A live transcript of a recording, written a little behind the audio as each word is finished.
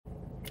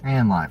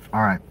And live.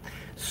 All right.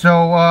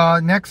 So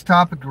next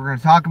topic we're going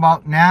to talk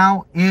about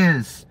now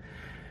is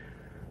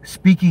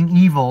speaking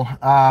evil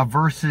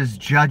versus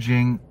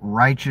judging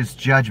righteous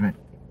judgment.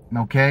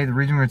 Okay, the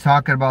reason we're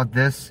talking about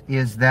this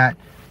is that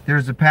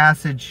there's a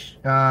passage,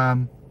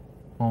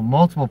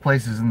 multiple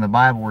places in the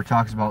Bible where it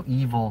talks about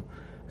evil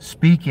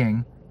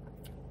speaking,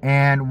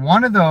 and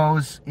one of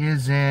those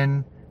is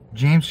in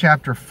James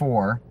chapter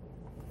 4,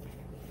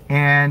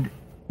 and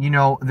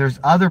there's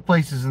other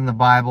places in the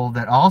Bible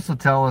that also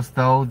tell us,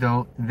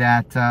 though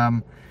that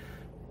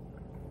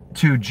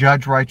to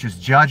judge righteous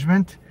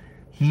judgment.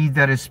 He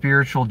that is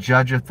spiritual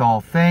judgeth all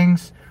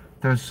things.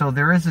 So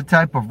there is a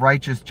type of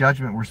righteous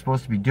judgment we're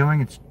supposed to be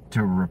doing. It's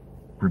to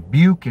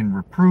rebuke and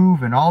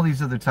reprove and all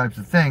these other types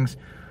of things.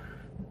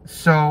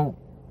 So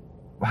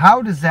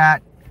how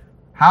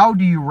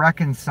do you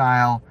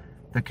reconcile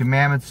the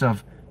commandments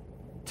of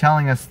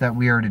telling us that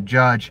we are to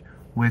judge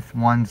with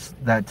ones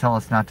that tell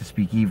us not to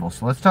speak evil?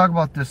 So let's talk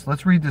about this.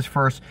 Let's read this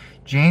first.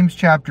 James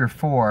chapter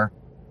 4,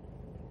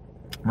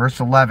 verse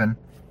 11,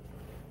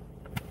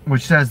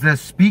 which says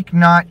this: Speak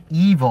not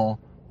evil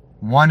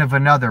one of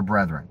another,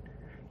 brethren.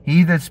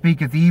 He that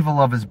speaketh evil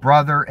of his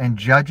brother and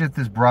judgeth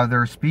his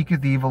brother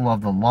speaketh evil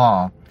of the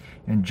law,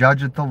 and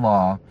judgeth the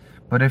law.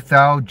 But if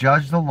thou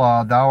judge the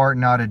law, thou art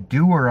not a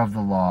doer of the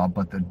law,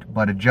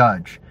 but a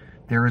judge.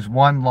 There is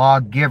one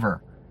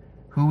lawgiver,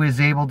 who is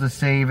able to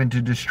save and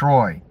to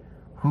destroy.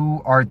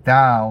 Who art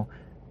thou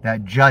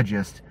that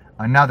judgest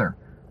another?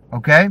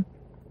 Okay?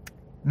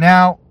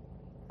 Now,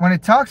 when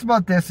it talks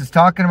about this, it's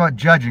talking about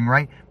judging,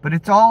 right? But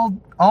it's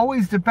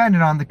always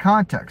dependent on the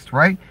context,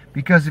 right?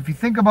 Because if you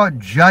think about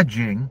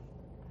judging,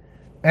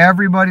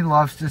 everybody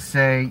loves to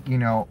say,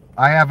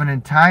 I have an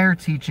entire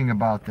teaching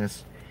about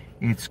this.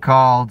 It's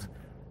called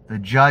the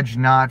Judge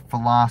Not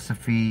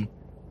Philosophy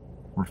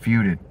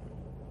Refuted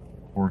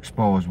or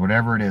Exposed,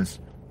 whatever it is.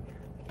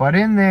 But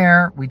in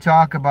there, we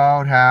talk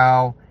about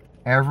how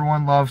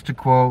everyone loves to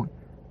quote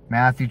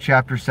Matthew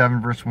chapter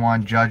 7, verse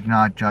 1, judge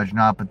not,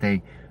 but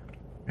they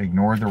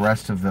ignore the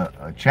rest of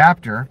the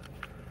chapter.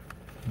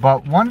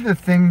 But one of the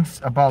things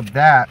about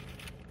that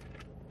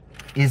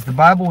is the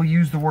Bible will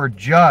use the word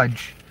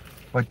judge,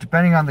 but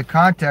depending on the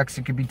context,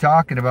 it could be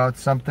talking about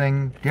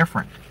something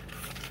different.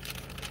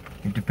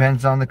 It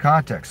depends on the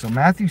context. So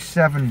Matthew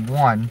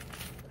 7:1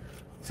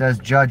 says,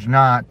 Judge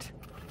not,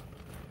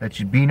 that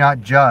you be not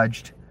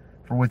judged.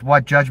 For with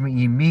what judgment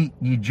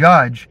ye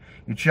judge,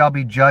 it shall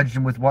be judged,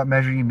 and with what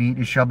measure ye mete,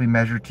 it shall be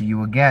measured to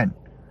you again.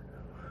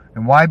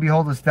 And why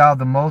beholdest thou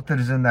the mote that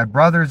is in thy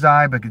brother's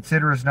eye, but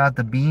considerest not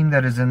the beam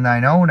that is in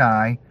thine own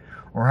eye?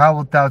 Or how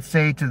wilt thou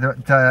say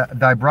to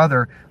thy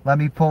brother, Let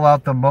me pull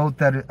out the mote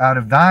that out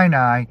of thine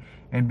eye,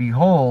 and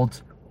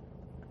behold,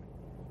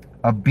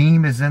 a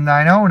beam is in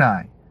thine own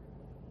eye?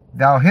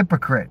 Thou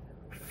hypocrite,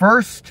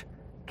 first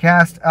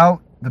cast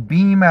out the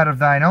beam out of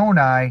thine own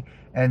eye,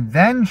 and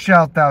then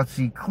shalt thou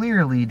see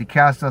clearly to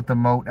cast out the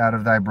mote out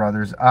of thy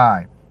brother's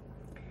eye.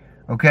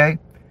 Okay?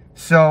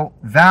 So,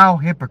 thou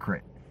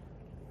hypocrite.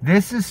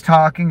 This is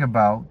talking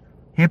about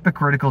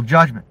hypocritical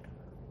judgment,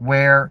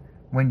 where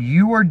when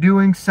you are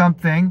doing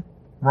something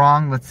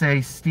wrong, let's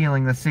say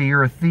stealing, let's say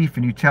you're a thief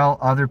and you tell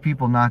other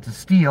people not to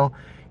steal,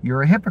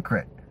 you're a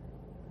hypocrite.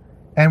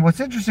 And what's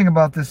interesting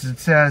about this is it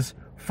says,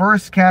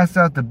 first cast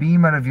out the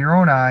beam out of your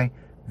own eye,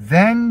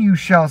 then you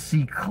shall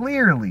see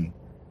clearly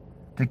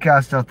to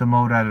cast out the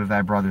mote out of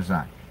thy brother's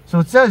eye. So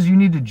it says you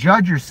need to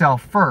judge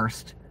yourself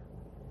first.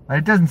 But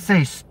it doesn't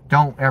say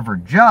don't ever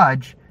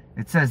judge.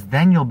 It says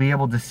then you'll be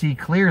able to see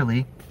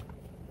clearly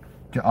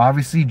to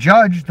obviously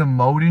judge the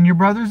mote in your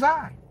brother's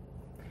eye.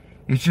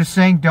 It's just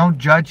saying don't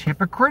judge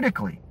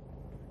hypocritically.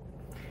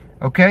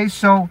 Okay,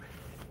 so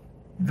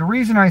the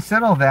reason I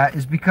said all that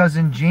is because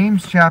in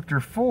James chapter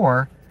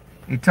 4,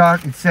 it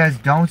says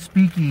don't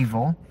speak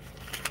evil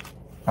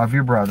of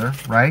your brother,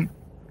 right?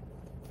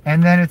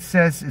 And then it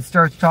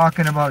starts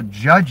talking about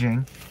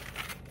judging.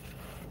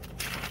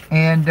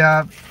 And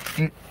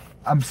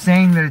I'm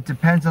saying that it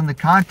depends on the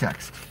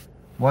context,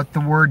 what the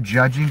word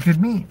judging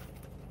could mean.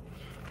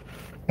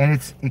 And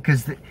it's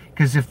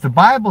because if the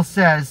Bible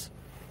says,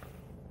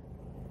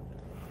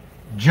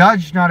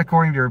 judge not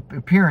according to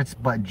appearance,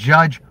 but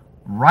judge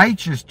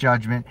righteous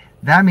judgment,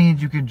 that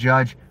means you can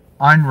judge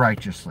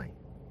unrighteously.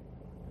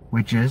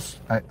 Which is,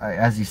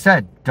 as he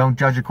said, don't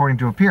judge according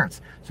to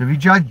appearance. So if you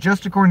judge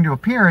just according to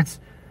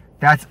appearance,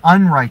 that's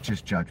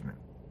unrighteous judgment.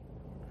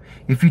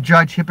 If you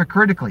judge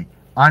hypocritically,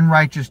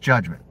 unrighteous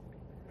judgment.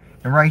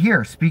 And right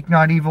here, speak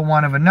not evil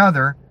one of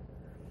another.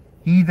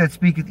 He that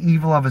speaketh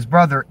evil of his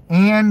brother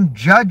and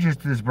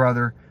judgeth his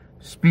brother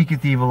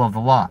speaketh evil of the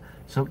law.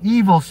 So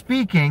evil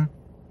speaking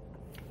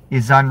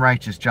is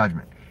unrighteous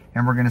judgment.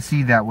 And we're going to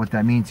see that, what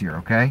that means here,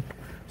 okay?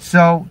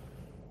 So,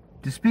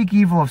 to speak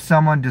evil of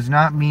someone does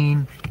not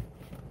mean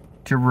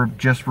to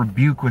just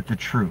rebuke with the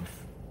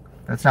truth.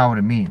 That's not what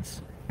it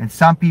means. And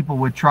some people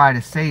would try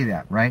to say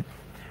that, right?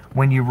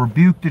 When you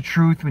rebuke the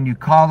truth, when you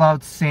call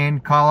out sin,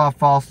 call out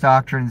false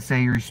doctrine, and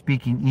say you're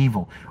speaking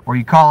evil. Or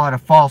you call out a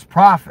false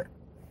prophet,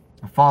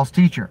 a false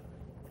teacher.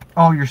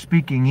 Oh, you're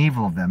speaking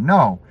evil of them.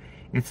 No.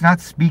 It's not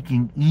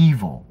speaking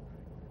evil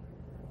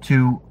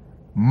to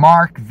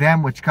mark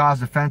them which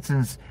cause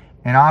offenses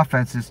and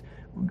offenses,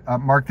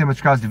 mark them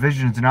which cause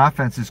divisions and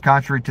offenses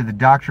contrary to the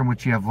doctrine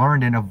which you have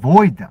learned, and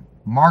avoid them.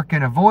 Mark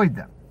and avoid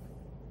them.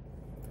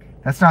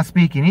 That's not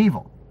speaking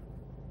evil.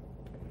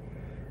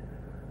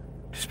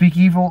 To speak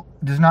evil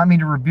does not mean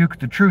to rebuke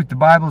the truth. The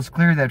Bible is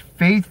clear that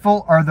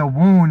faithful are the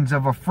wounds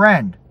of a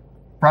friend.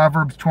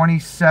 Proverbs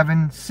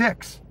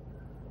 27:6.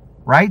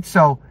 Right?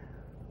 So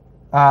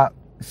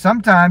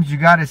sometimes you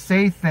got to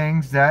say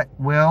things that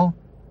will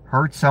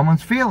hurt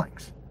someone's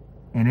feelings,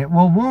 and it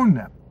will wound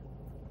them.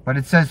 But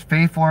it says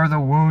faithful are the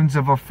wounds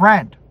of a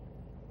friend.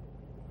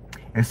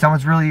 If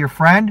someone's really your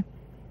friend,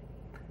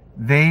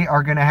 they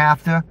are going to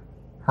have to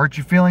hurt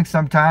your feelings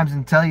sometimes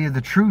and tell you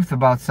the truth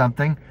about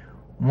something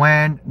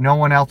when no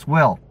one else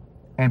will.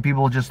 And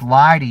people will just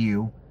lie to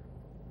you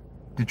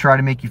to try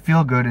to make you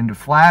feel good and to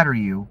flatter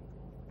you.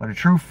 But a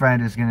true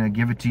friend is going to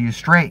give it to you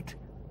straight,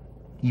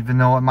 even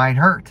though it might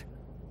hurt.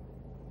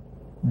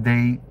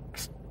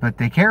 But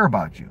they care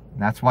about you.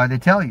 That's why they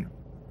tell you.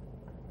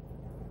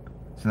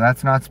 So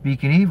that's not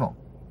speaking evil.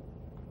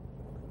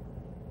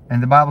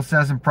 And the Bible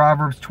says in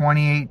Proverbs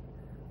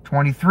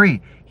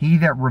 28:23, he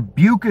that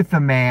rebuketh a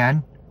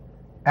man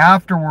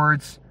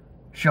afterwards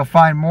shall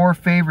find more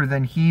favor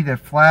than he that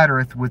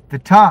flattereth with the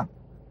tongue.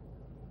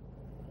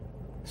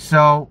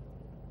 So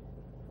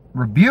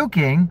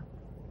rebuking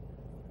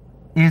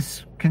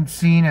is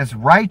seen as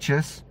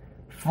righteous.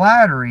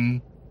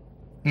 Flattery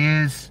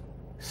is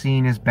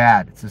seen as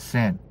bad. It's a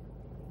sin.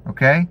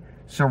 Okay?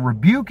 So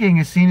rebuking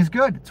is seen as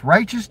good. It's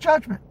righteous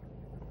judgment.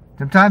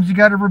 Sometimes you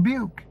got to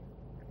rebuke.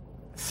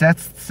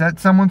 Set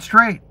someone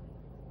straight.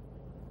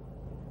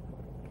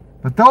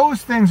 But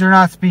those things are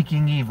not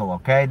speaking evil,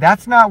 okay?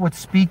 That's not what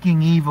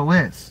speaking evil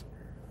is.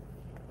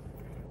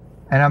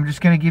 And I'm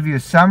just going to give you a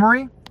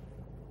summary,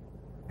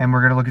 and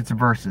we're going to look at some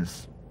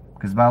verses,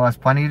 because the Bible has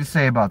plenty to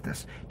say about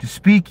this. To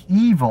speak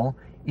evil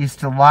is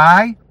to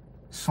lie,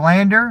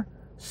 slander,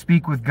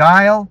 speak with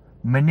guile,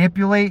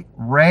 manipulate,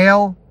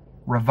 rail,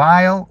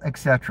 revile,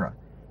 etc.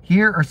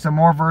 Here are some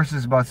more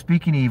verses about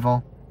speaking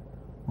evil.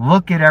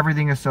 Look at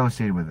everything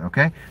associated with it,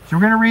 okay? So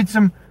we're going to read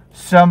some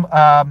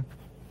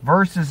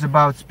verses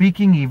about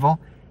speaking evil,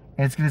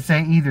 and it's going to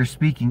say either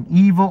speaking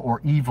evil or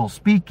evil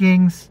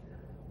speakings.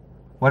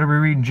 What do we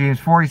read in James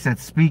 4? He said,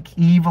 speak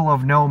evil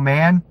of no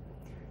man.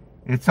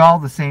 It's all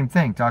the same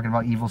thing, talking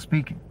about evil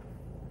speaking.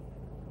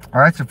 All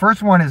right, so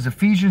first one is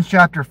Ephesians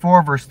chapter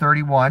 4, verse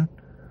 31.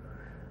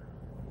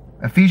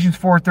 Ephesians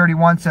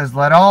 4:31 says,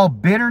 let all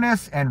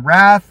bitterness and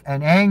wrath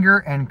and anger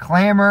and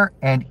clamor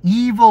and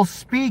evil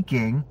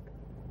speaking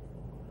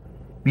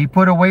be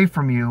put away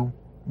from you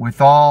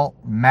with all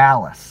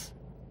malice.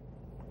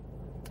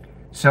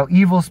 So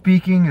evil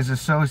speaking is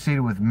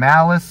associated with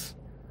malice,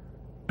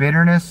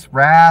 bitterness,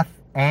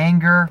 wrath,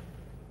 anger.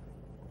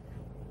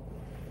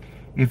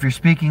 If you're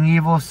speaking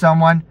evil of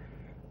someone,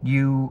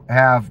 you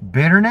have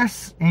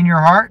bitterness in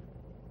your heart.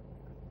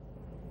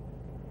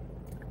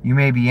 You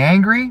may be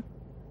angry.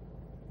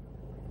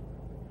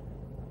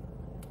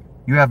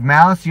 You have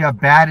malice. You have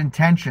bad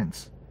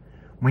intentions.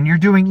 When you're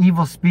doing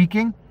evil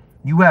speaking,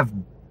 you have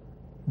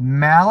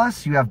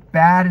malice. You have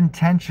bad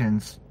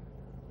intentions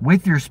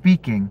with your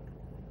speaking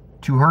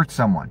to hurt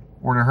someone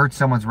or to hurt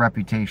someone's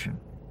reputation.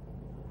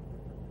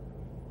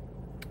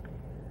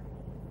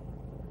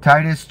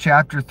 Titus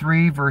chapter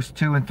 3, verse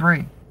 2 and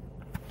 3.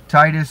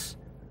 Titus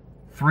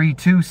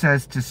 3:2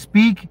 says, to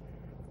speak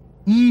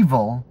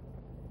evil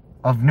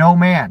of no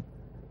man,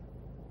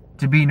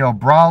 to be no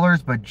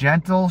brawlers, but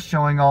gentle,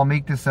 showing all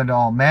meekness unto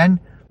all men.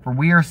 For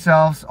we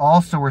ourselves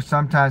also were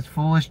sometimes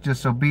foolish,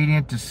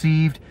 disobedient,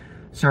 deceived,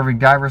 serving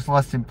divers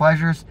lusts and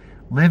pleasures,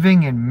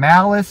 living in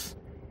malice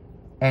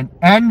and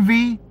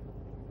envy,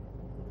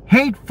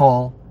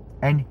 hateful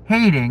and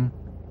hating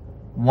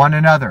one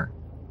another.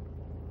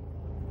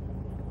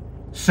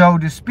 So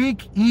to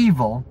speak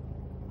evil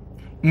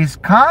is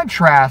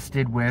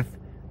contrasted with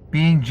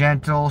being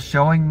gentle,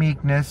 showing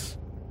meekness,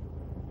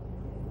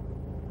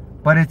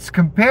 but it's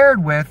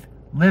compared with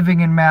living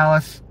in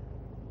malice,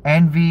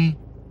 envy,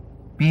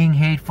 being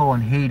hateful,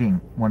 and hating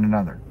one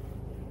another.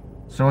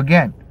 So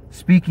again,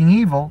 speaking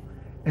evil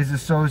is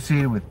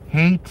associated with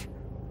hate,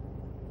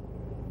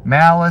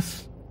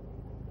 malice,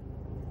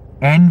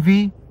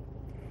 envy.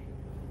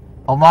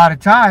 A lot of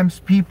times,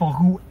 people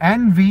who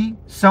envy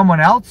someone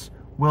else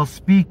will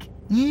speak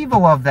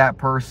evil of that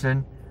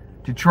person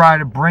to try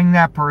to bring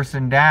that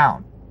person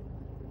down.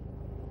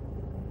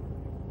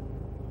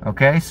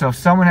 Okay, so if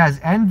someone has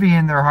envy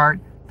in their heart,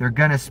 they're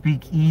going to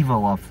speak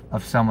evil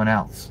of someone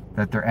else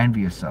that they're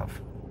envious of.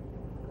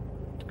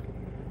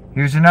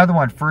 Here's another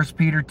one, 1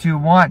 Peter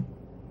 2:1.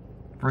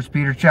 1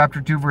 Peter chapter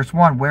 2, verse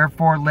 1.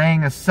 Wherefore,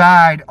 laying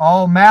aside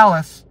all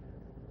malice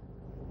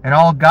and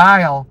all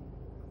guile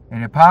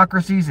and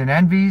hypocrisies and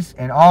envies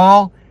and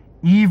all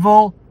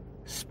evil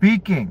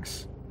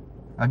speakings.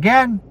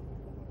 Again,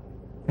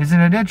 isn't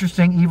it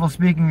interesting? Evil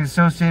speaking is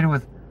associated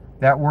with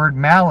that word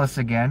malice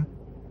again.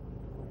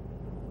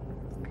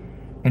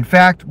 In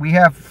fact, we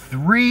have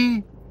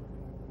 3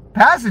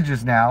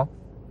 passages now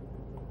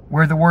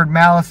where the word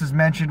malice is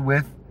mentioned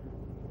with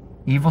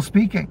evil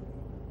speaking.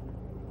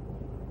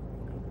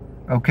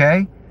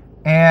 Okay?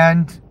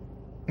 And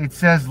it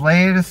says,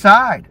 lay it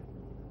aside.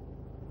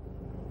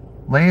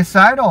 Lay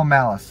aside all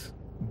malice,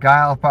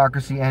 guile,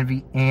 hypocrisy,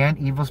 envy, and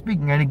evil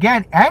speaking. And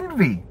again,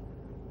 envy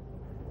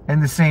in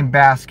the same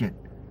basket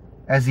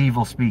as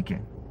evil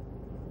speaking.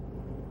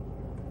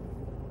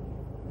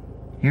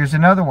 Here's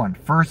another one.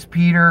 1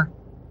 Peter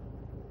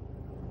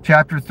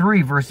chapter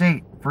 3, verse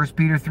 8. 1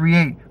 Peter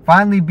 3:8.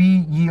 Finally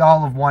be ye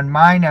all of one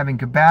mind, having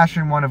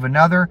compassion one of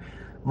another.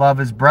 Love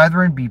as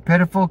brethren, be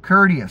pitiful,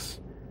 courteous,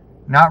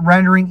 not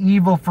rendering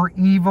evil for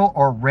evil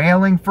or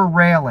railing for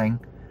railing,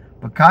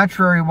 but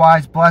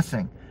contrariwise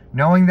blessing,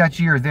 knowing that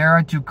ye are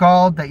thereunto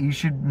called, that ye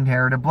should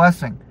inherit a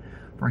blessing.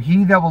 For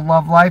he that will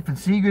love life and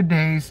see good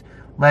days,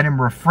 let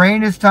him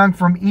refrain his tongue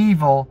from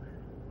evil,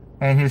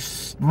 and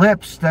his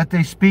lips that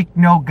they speak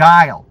no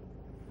guile.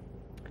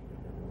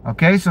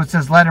 Okay, so it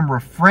says, let him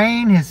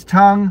refrain his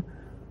tongue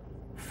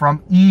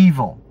from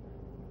evil,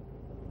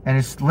 and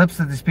his lips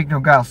that they speak no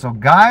guile. So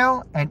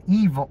guile and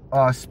evil,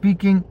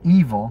 speaking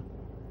evil,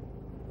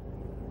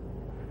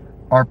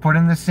 are put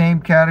in the same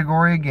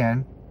category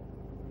again.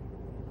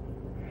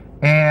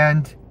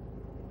 And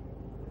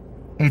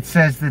it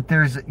says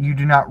that you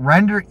do not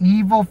render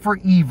evil for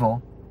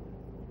evil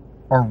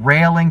or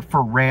railing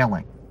for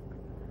railing.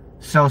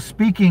 So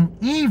speaking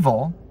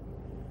evil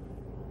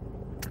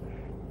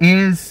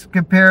is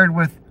compared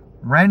with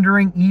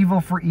rendering evil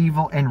for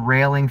evil and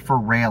railing for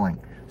railing.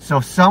 So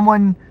if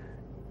someone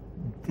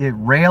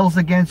rails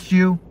against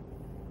you,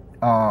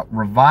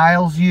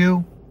 reviles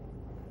you,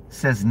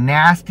 says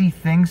nasty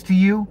things to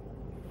you,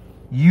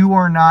 you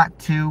are not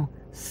to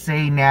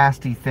say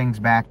nasty things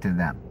back to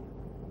them.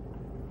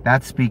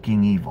 That's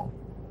speaking evil.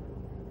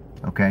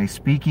 Okay?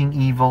 Speaking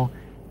evil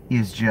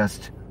is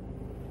just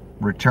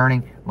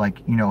returning,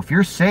 if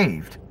you're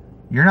saved,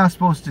 you're not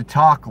supposed to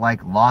talk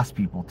like lost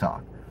people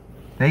talk.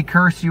 They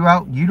curse you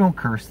out, you don't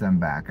curse them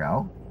back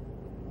out.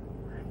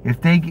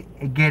 If they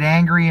get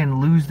angry and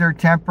lose their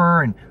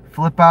temper and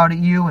flip out at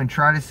you and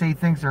try to say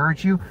things to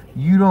hurt you,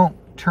 you don't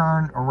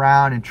turn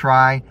around and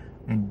try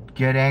and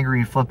get angry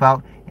and flip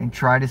out and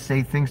try to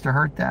say things to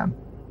hurt them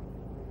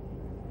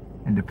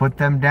and to put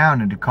them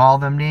down and to call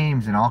them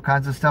names and all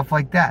kinds of stuff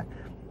like that.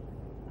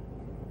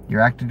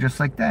 You're acting just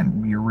like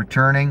them. You're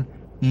returning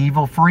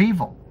evil for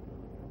evil.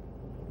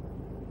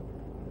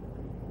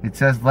 It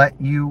says, let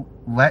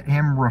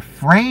him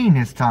refrain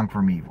his tongue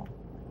from evil.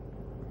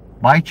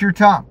 Bite your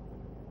tongue.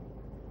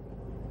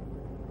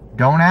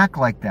 Don't act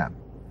like them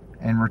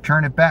and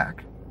return it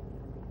back.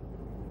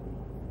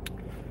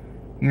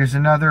 Here's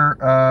another,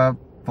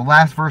 the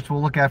last verse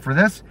we'll look at for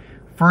this,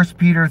 1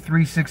 Peter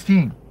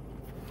 3:16.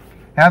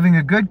 Having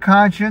a good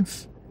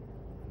conscience,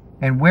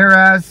 and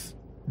whereas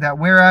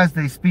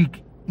they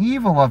speak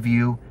evil of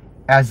you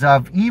as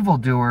of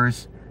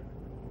evildoers,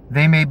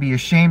 they may be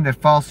ashamed that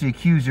falsely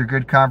accuse your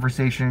good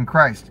conversation in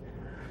Christ.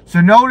 So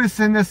notice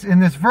in this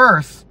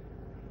verse,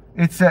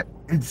 it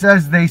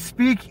says they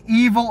speak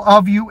evil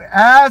of you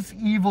as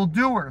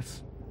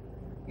evildoers,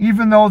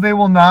 even though they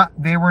were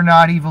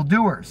not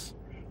evildoers.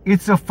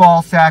 It's a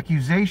false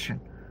accusation,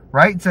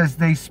 right? It says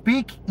they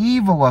speak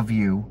evil of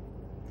you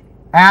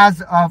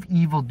as of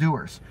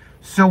evildoers.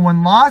 So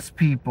when lost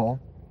people,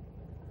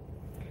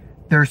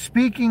 they're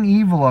speaking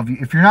evil of you,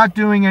 if you're not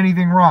doing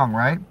anything wrong,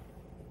 right?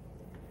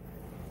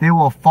 They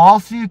will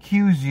falsely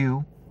accuse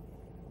you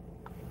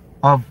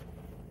of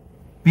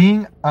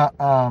being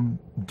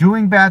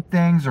doing bad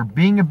things or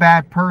being a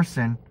bad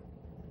person,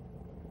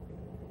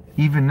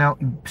 even though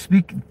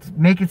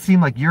make it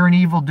seem like you're an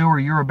evildoer,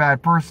 you're a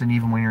bad person,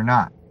 even when you're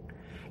not.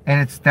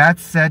 And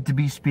that's said to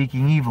be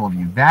speaking evil of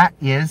you. That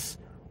is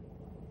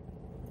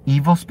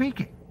evil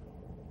speaking.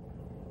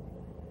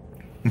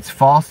 It's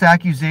false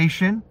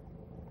accusation.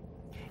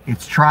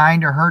 It's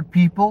trying to hurt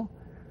people,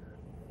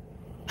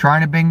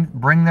 trying to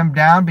bring them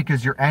down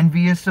because you're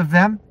envious of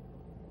them,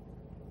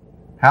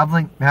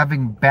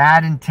 having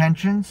bad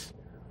intentions,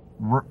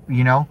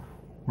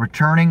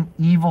 returning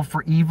evil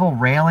for evil,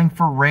 railing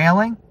for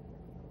railing,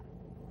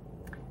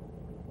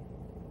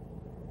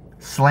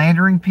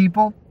 slandering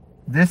people.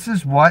 This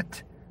is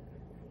what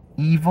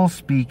evil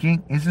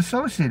speaking is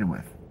associated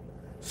with.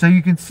 So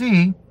you can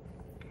see,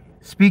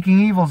 speaking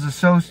evil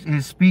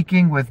is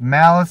speaking with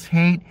malice,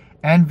 hate,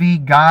 envy,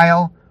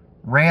 guile,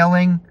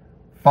 railing,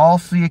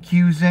 falsely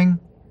accusing,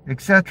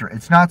 etc.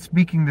 It's not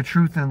speaking the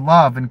truth in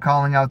love and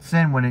calling out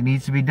sin when it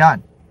needs to be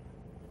done.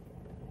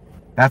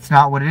 That's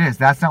not what it is.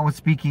 That's not what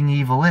speaking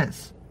evil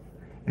is.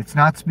 It's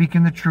not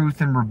speaking the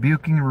truth and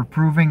rebuking and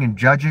reproving and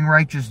judging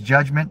righteous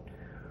judgment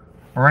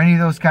or any of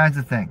those kinds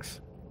of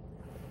things.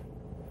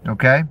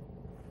 Okay?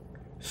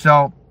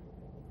 So,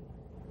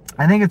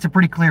 I think it's a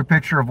pretty clear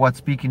picture of what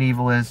speaking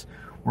evil is.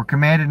 We're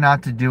commanded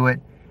not to do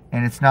it,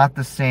 and it's not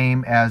the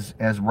same as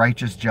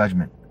righteous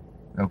judgment.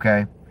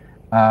 Okay?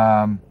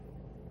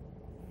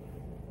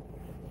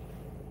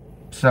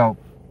 So,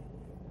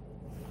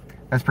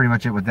 that's pretty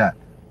much it with that.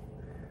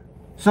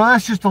 So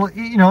that's just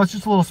it's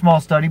just a little small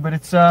study, but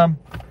it's I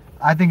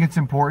think it's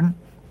important.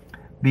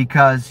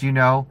 because,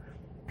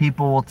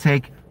 people will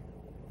take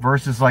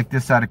verses like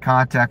this out of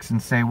context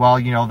and say, well,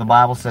 the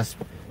Bible says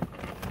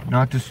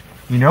not to,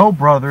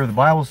 brother, the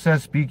Bible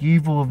says speak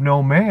evil of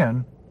no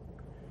man.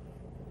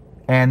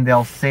 And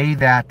they'll say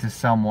that to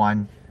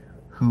someone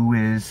who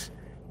is,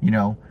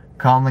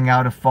 calling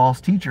out a false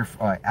teacher,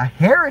 a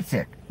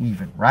heretic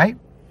even, right?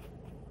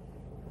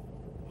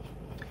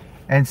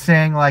 And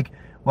saying like,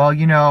 well,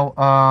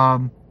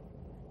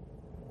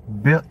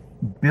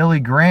 Billy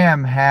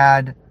Graham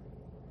had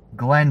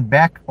Glenn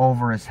Beck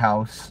over his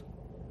house,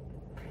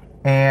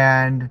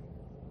 and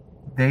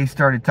they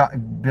started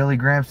talking. Billy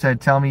Graham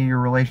said, tell me your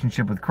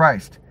relationship with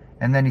Christ.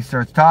 And then he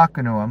starts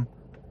talking to him,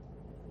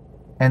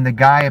 and the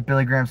guy at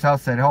Billy Graham's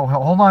house said, oh,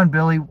 hold on,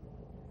 Billy,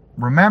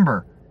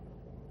 remember,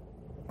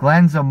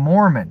 Glenn's a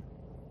Mormon.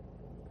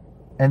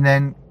 And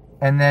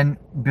then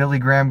Billy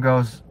Graham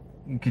goes,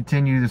 you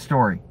continue the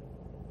story.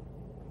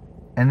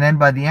 And then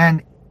by the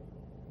end,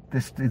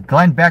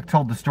 Glenn Beck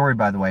told the story,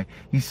 by the way.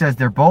 He says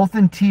they're both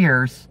in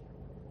tears,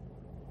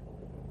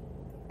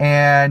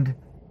 and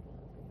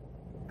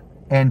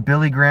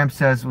Billy Graham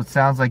says, "Well, it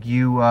sounds like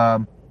you have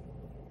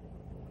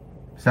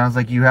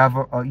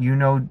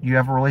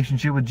a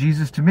relationship with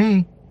Jesus to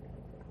me.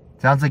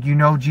 Sounds like you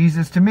know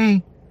Jesus to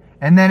me."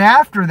 And then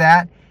after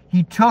that,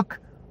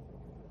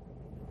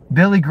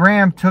 Billy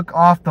Graham took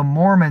off the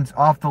Mormons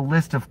off the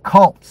list of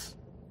cults,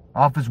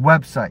 off his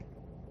website.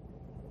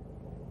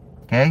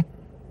 Okay?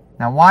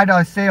 Now, why do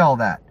I say all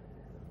that?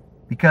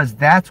 Because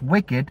that's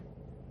wicked.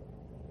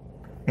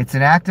 It's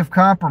an act of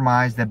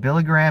compromise that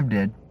Billy Graham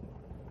did.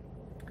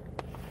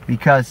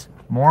 Because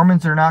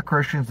Mormons are not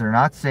Christians. They're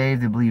not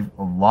saved. They believe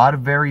a lot of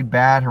very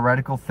bad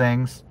heretical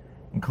things,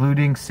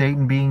 including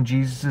Satan being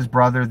Jesus'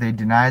 brother. They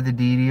deny the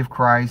deity of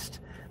Christ.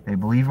 They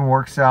believe in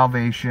works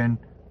salvation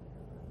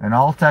and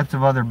all types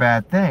of other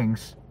bad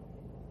things.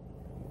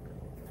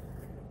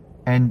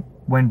 And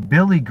when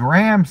Billy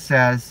Graham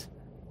says,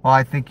 well,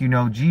 I think you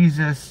know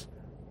Jesus,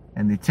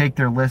 and they take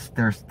their list,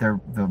 the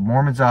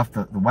Mormons off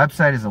the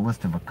website as a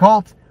list of a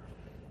cult,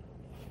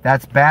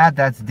 that's bad,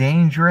 that's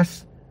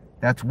dangerous,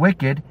 that's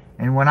wicked.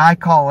 And when I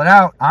call it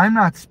out, I'm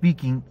not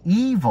speaking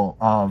evil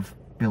of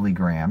Billy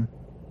Graham.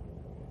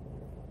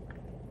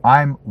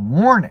 I'm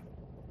warning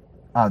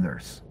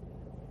others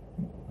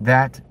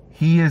that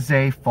he is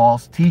a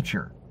false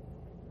teacher.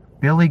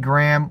 Billy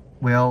Graham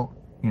will,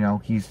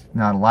 he's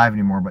not alive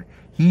anymore, but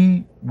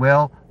he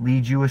will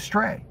lead you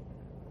astray.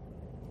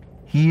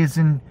 He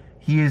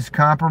is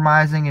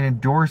compromising and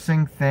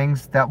endorsing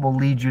things that will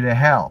lead you to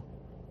hell.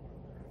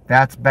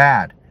 That's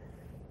bad.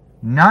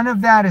 None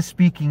of that is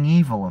speaking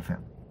evil of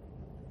him.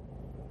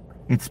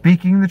 It's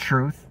speaking the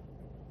truth.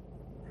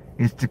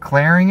 It's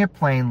declaring it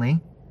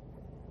plainly.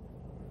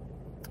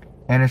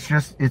 And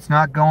it's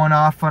not going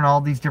off on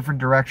all these different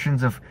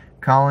directions of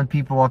calling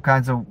people all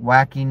kinds of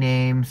wacky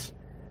names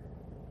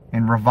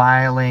and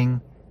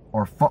reviling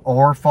or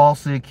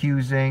falsely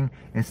accusing.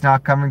 It's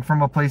not coming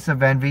from a place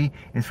of envy.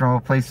 It's from a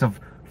place of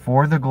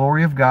for the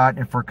glory of God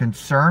and for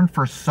concern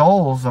for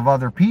souls of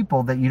other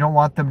people, that you don't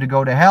want them to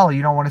go to hell.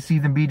 You don't want to see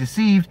them be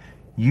deceived.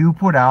 You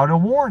put out a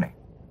warning.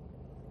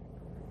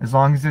 As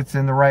long as it's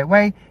in the right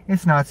way,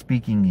 it's not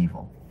speaking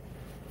evil.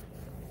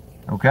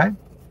 Okay?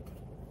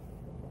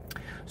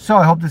 So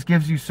I hope this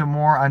gives you some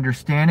more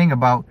understanding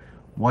about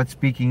what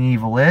speaking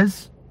evil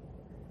is,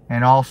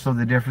 and also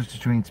the difference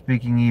between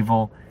speaking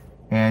evil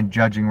and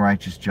judging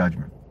righteous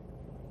judgment.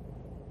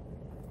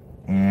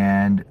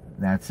 And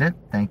that's it.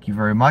 Thank you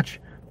very much.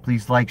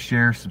 Please like,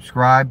 share,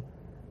 subscribe.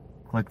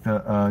 Click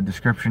the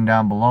description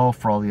down below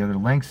for all the other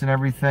links and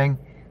everything.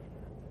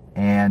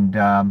 And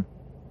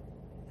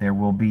there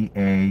will be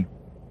a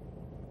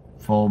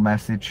full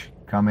message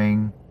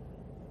coming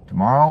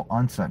tomorrow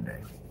on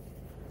Sunday.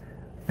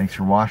 Thanks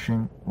for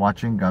watching.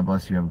 God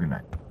bless you. Have a good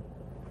night.